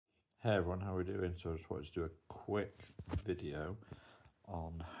Hey everyone, how are we doing? So I just wanted to do a quick video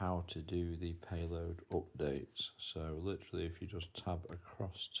on how to do the payload updates. So literally if you just tab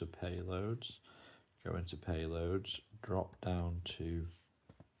across to payloads, go into payloads, drop down to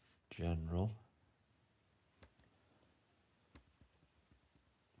general.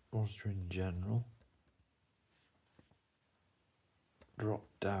 Once you're in general, drop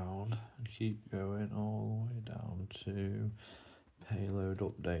down and keep going all the way down to payload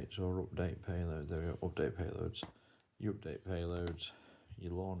updates or update payload. There we go, update payloads. You update payloads, you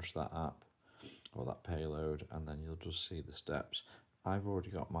launch that app or that payload, and then you'll just see the steps. I've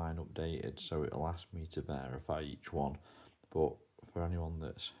already got mine updated, so it'll ask me to verify each one, but for anyone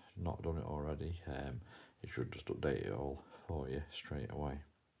that's not done it already, it should just update it all for you straight away.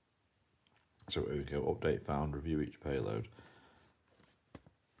 So here we go, update found, review each payload.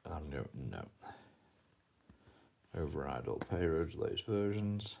 And no. Override all payloads, latest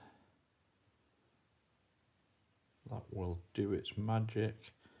versions. That will do its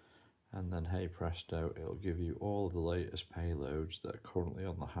magic. And then, hey presto, it'll give you all of the latest payloads that are currently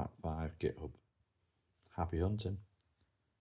on the Hat 5 GitHub. Happy hunting.